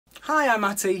Hi, I'm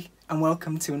Matty and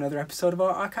welcome to another episode of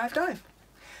our Archive Dive.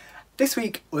 This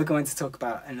week we're going to talk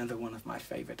about another one of my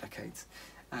favourite decades,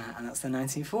 and that's the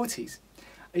 1940s.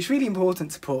 It's really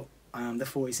important to put the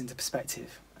 40s into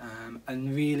perspective,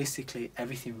 and realistically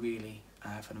everything really,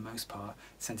 for the most part,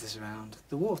 centres around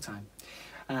the wartime.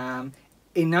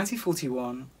 In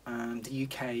 1941 the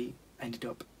UK ended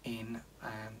up in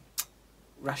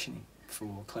rationing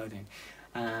for clothing.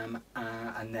 And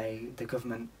the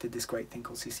government did this great thing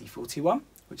called CC41,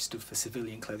 which stood for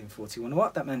Civilian Clothing 41. And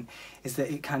what that meant is that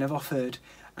it kind of offered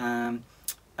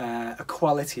a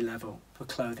quality level for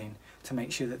clothing to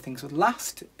make sure that things would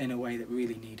last in a way that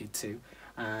really needed to,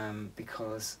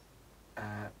 because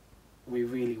we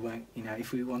really weren't,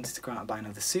 if we wanted to go out and buy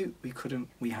another suit, we couldn't.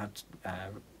 We had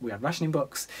rationing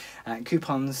books and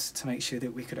coupons to make sure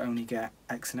that we could only get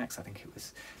X and X. I think it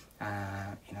was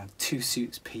 2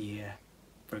 suits per year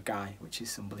for a guy, which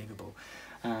is unbelievable,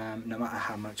 no matter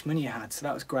how much money you had. So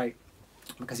that was great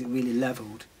because it really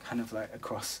levelled kind of like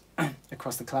across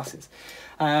the classes.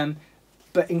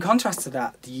 But in contrast to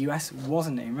that, the US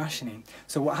wasn't in rationing.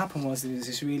 So what happened was there was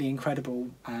this really incredible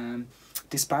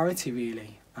disparity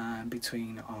really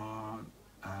between our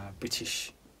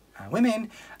British women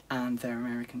and their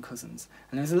American cousins,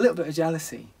 and there was a little bit of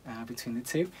jealousy between the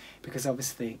two, because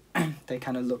obviously they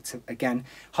kind of looked at, again,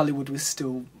 Hollywood was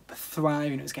still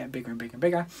thriving, it was getting bigger and bigger and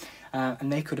bigger,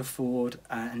 and they could afford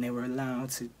and they were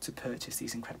allowed to purchase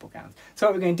these incredible gowns. So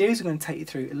what we're going to do is we're going to take you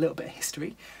through a little bit of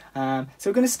history. So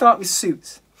we're going to start with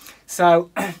suits.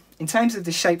 So in terms of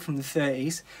the shape from the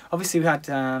 30s, obviously we had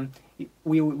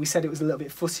we said it was a little bit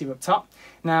fussier up top.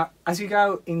 Now, as we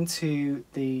go into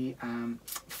the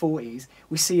 40s,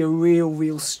 we see a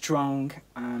real strong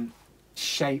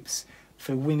shapes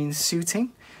for women's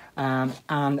suiting,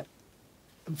 and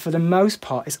for the most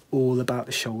part, it's all about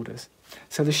the shoulders.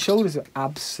 So the shoulders are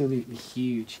absolutely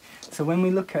huge. So when we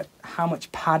look at how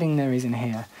much padding there is in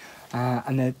here,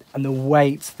 and the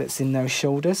weight that's in those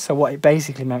shoulders, so what it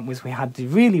basically meant was we had the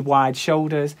really wide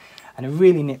shoulders and a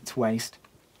really nipped waist.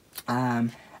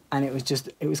 And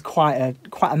it was quite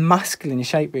a masculine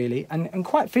shape really, and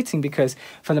quite fitting, because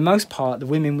for the most part the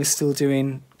women were still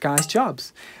doing guys'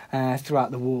 jobs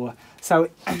throughout the war. So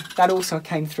that also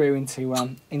came through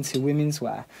into women's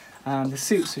wear. The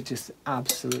suits were just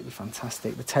absolutely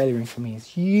fantastic. The tailoring for me is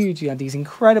huge. You had these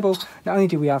incredible, not only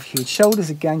do we have huge shoulders,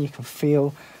 again you can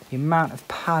feel the amount of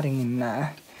padding in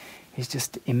there is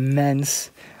just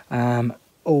immense.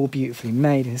 All beautifully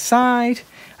made inside,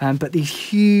 but these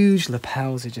huge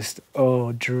lapels are just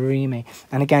dreamy.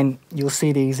 And again, you'll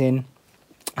see these in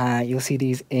the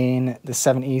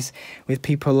 70s with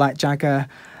people like Jagger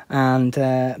and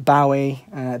Bowie.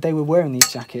 They were wearing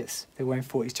these jackets. They were wearing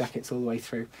 40s jackets all the way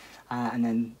through, and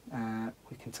then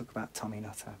we can talk about Tommy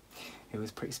Nutter, who was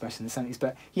pretty special in the 70s.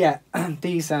 But yeah,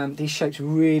 these shapes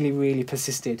really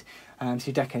persisted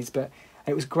through decades. But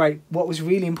it was great. What was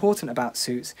really important about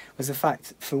suits was the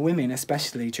fact, for women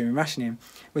especially during rationing,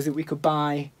 was that we could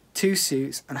buy 2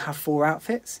 suits and have 4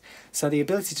 outfits. So the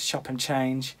ability to shop and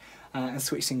change and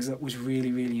switch things up was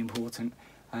really important,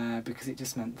 because it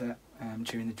just meant that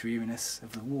during the dreariness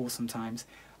of the war sometimes,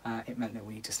 it meant that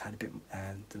we just had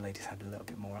the ladies had a little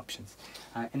bit more options.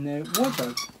 In the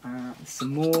wardrobe,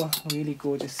 some more really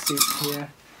gorgeous suits here,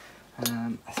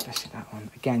 especially that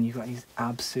one. Again, you've got these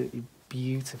absolutely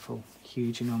beautiful,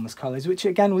 huge, enormous collars, which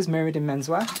again was mirrored in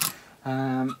menswear.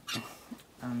 And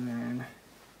then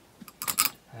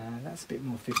that's a bit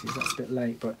more 50s, that's a bit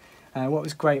late, but what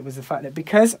was great was the fact that,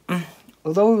 because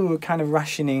although we were kind of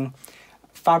rationing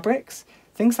fabrics,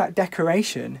 things like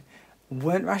decoration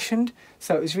weren't rationed,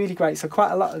 so it was really great. So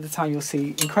quite a lot of the time you'll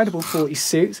see incredible 40s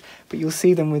suits, but you'll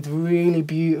see them with really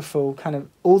beautiful kind of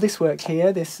all this work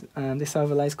here. This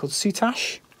overlay is called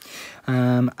soutache.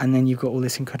 And then you've got all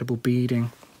this incredible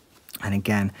beading, and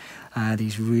again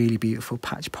these really beautiful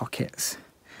patch pockets,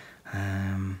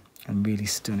 and really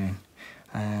stunning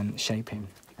shaping,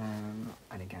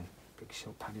 and again big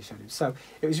short padded shoulders. So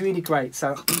it was really great.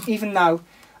 So even though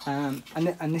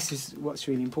and this is what's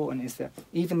really important, is that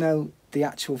even though the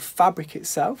actual fabric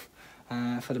itself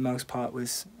for the most part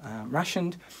was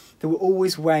rationed, there were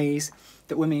always ways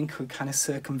that women could kind of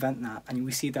circumvent that, and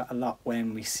we see that a lot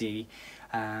when we see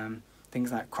things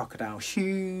like crocodile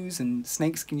shoes and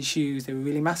snakeskin shoes. They were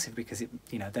really massive because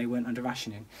they weren't under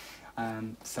rationing.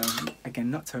 So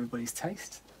again, not to everybody's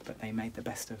taste, but they made the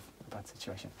best of a bad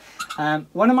situation.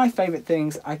 One of my favourite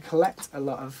things, I collect a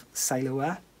lot of sailor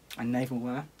wear and naval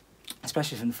wear,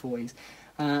 especially from the 40s.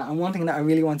 And one thing that I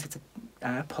really wanted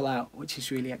to pull out, which is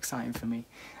really exciting for me,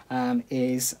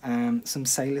 is some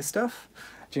sailor stuff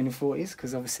during the 40s,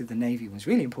 because obviously the Navy was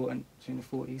really important during the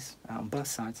 40s on both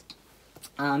sides.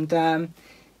 And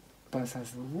both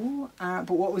sides of the wall.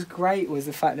 But what was great was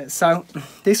the fact that, so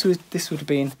this would have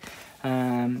been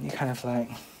kind of like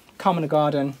common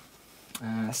garden,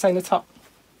 sailor top.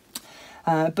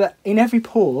 But in every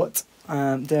port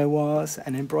there was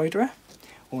an embroiderer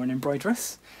or an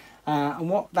embroideress. And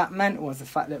what that meant was the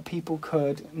fact that people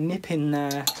could nip in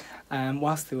there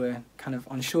whilst they were kind of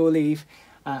on shore leave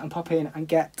and pop in and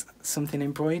get something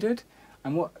embroidered.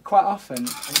 And what quite often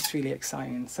it's really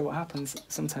exciting. So what happens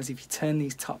sometimes if you turn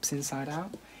these tops inside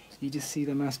out, you just see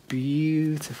the most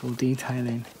beautiful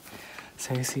detailing.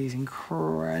 So you see these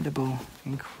incredible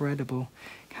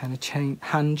kind of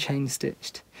hand chain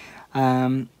stitched.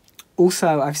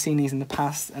 Also, I've seen these in the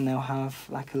past, and they'll have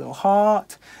like a little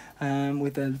heart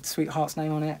with the sweetheart's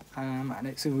name on it, and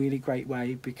it's a really great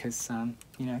way because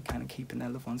you know, kind of keeping their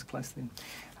loved ones close to them,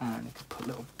 and they could put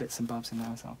little bits and bobs in there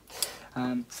as well.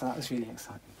 So that was really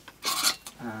exciting.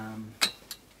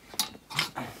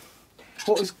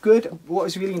 What was good, what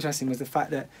was really interesting was the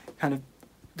fact that kind of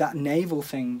that naval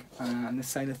thing and the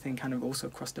sailor thing kind of also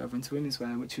crossed over into women's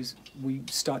wear, which was, we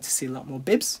start to see a lot more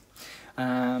bibs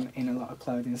in a lot of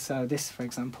clothing. So this, for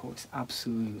example, is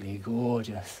absolutely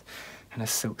gorgeous, kind of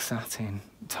silk satin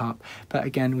top. But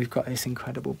again, we've got this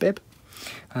incredible bib.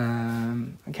 It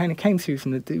kind of came through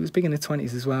from it was big in the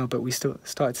 20s as well, but we still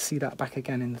started to see that back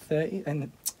again in the 30s and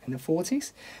in the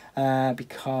 40s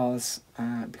because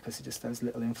of just those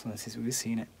little influences we were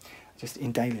seeing it just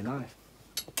in daily life.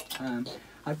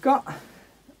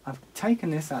 I've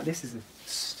taken this out. This is a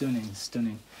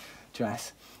stunning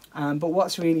dress. But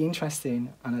what's really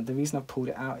interesting, and the reason I've pulled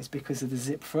it out, is because of the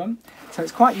zip front. So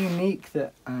it's quite unique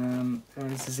that there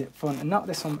is a zip front, and not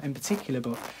this one in particular,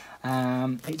 but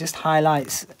it just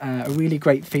highlights a really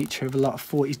great feature of a lot of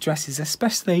 40s dresses,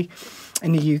 especially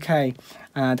in the UK.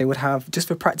 They would have, just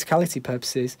for practicality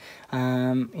purposes,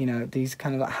 you know, these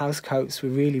kind of like house coats were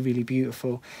really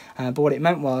beautiful. But what it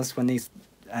meant was when these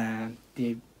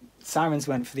the sirens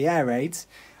went for the air raids,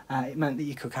 it meant that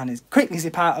you could kind of quickly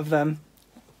zip out of them,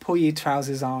 pull your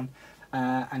trousers on,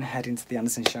 and head into the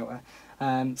Anderson shelter.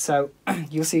 So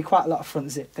you'll see quite a lot of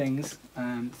front zip things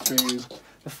through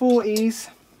the 40s.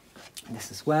 And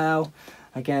this as well.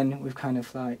 Again, we've kind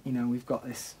of like, you know, we've got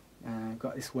this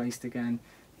waist again.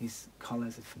 These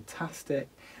collars are fantastic.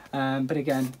 But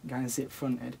again, kind of zip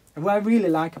fronted. And what I really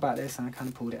like about this, and I kind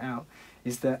of pulled it out,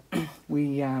 is that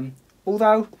we,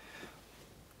 although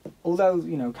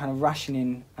you know, kind of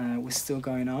rationing was still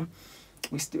going on,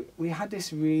 we had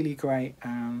this really great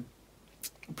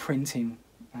printing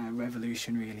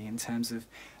revolution, really, in terms of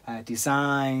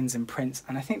designs and prints.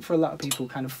 And I think for a lot of people,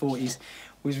 kind of 40s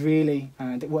was really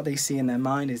what they see in their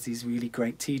mind is these really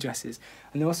great tea dresses,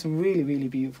 and there were some really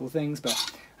beautiful things. But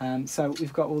so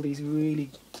we've got all these really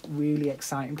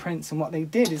exciting prints, and what they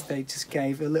did is they just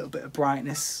gave a little bit of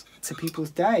brightness to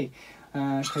people's day,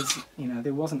 because you know,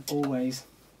 there wasn't always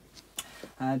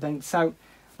so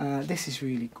this is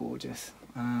really gorgeous.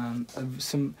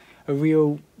 A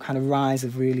real kind of rise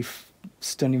of really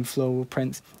stunning floral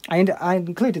prints. I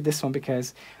included this one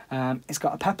because it's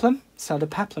got a peplum. So the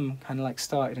peplum kind of like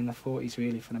started in the 40s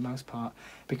really, for the most part,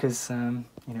 because you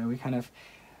know, we kind of,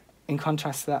 in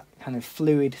contrast to that kind of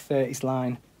fluid 30s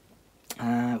line,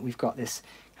 we've got this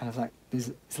kind of like,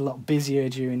 it's a lot busier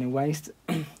during the waist.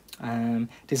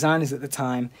 Designers at the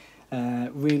time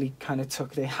really kind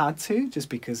of they had to, just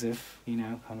because of, you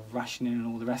know, kind of rationing and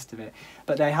all the rest of it,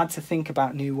 but they had to think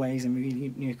about new ways and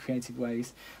really new creative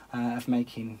ways of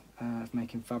making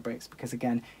fabrics, because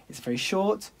again, it's very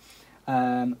short.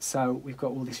 So we've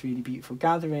got all this really beautiful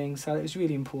gathering, so it was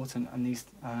really important. And these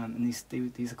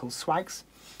are called swags,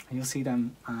 and you'll see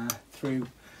them through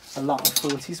a lot of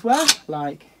 40s wear,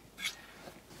 like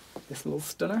this little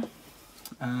stunner.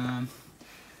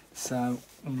 So,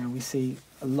 you know, we see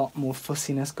a lot more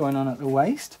fussiness going on at the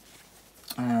waist.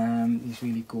 These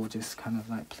really gorgeous kind of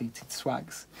like pleated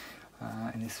swags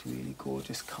in this really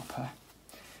gorgeous copper.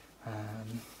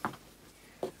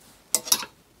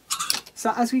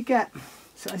 So as we get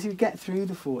through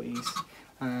the 40s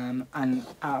and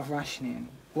out of rationing,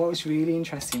 what was really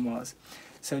interesting was,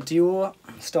 so Dior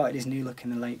started his new look in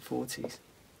the late 40s,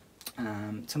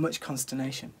 to much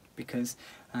consternation, because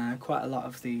quite a lot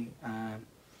of the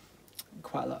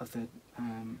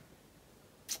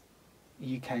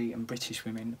UK and British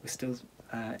women were still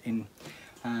in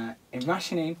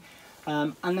rationing,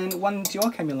 and then when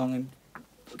Dior came along and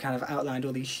kind of outlined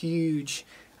all these huge,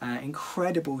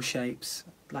 incredible shapes,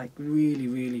 like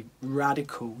really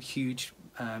radical, huge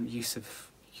use of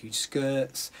huge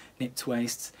skirts, nipped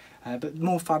waists, but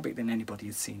more fabric than anybody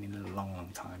had seen in a long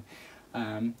time.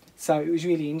 So it was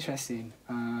really interesting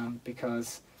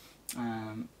because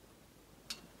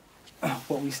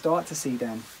what we start to see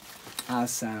then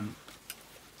as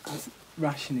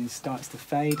rationing starts to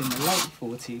fade in the late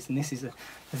 40s, and this is a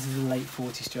late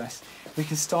 40s dress, we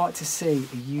can start to see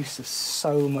a use of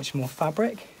so much more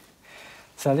fabric.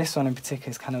 So this one in particular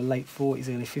is kind of late 40s,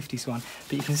 early 50s one,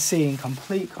 but you can see in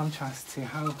complete contrast to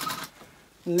how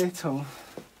little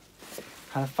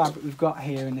kind of fabric we've got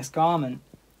here in this garment,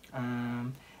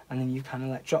 and then you kind of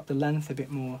like drop the length a bit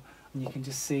more, and you can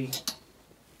just see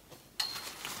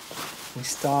we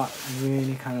start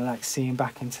really kind of like seeing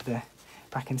back into the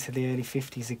early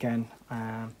 50s again,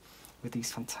 with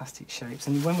these fantastic shapes.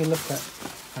 And when we look at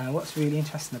what's really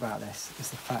interesting about this is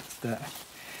the fact that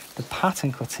the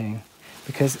pattern cutting,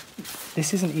 because this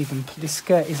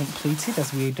skirt isn't pleated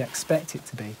as we'd expect it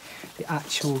to be. The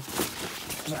actual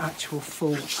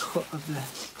full cut of the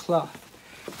cloth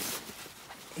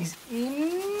is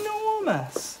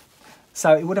enormous.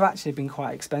 So it would have actually been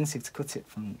quite expensive to cut it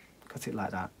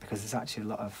like that, because there's actually a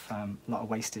lot of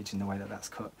wastage in the way that that's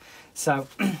cut. So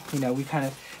you know,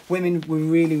 women were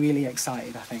really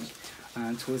excited, I think,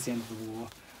 towards the end of the war,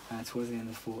 towards the end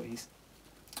of the 40s.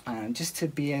 Just to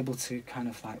be able to kind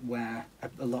of like wear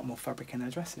a lot more fabric in their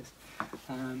dresses.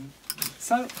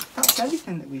 So that's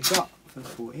everything that we've got for the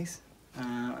 40s,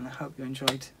 and I hope you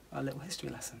enjoyed our little history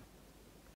lesson.